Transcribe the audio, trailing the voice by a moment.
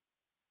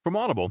From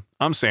Audible,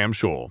 I'm Sam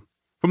Scholl.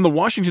 From the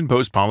Washington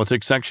Post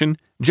Politics section,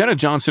 Jenna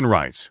Johnson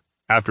writes,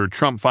 after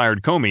Trump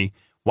fired Comey,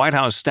 White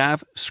House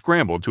staff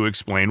scrambled to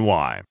explain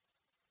why.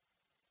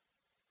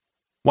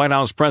 White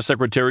House Press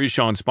Secretary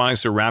Sean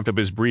Spicer wrapped up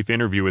his brief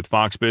interview with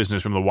Fox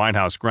Business from the White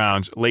House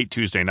grounds late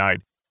Tuesday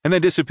night and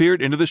then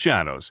disappeared into the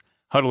shadows,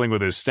 huddling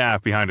with his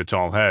staff behind a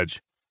tall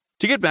hedge.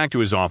 To get back to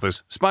his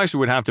office, Spicer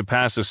would have to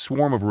pass a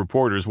swarm of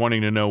reporters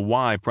wanting to know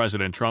why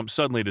President Trump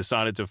suddenly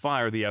decided to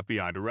fire the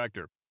FBI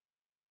director.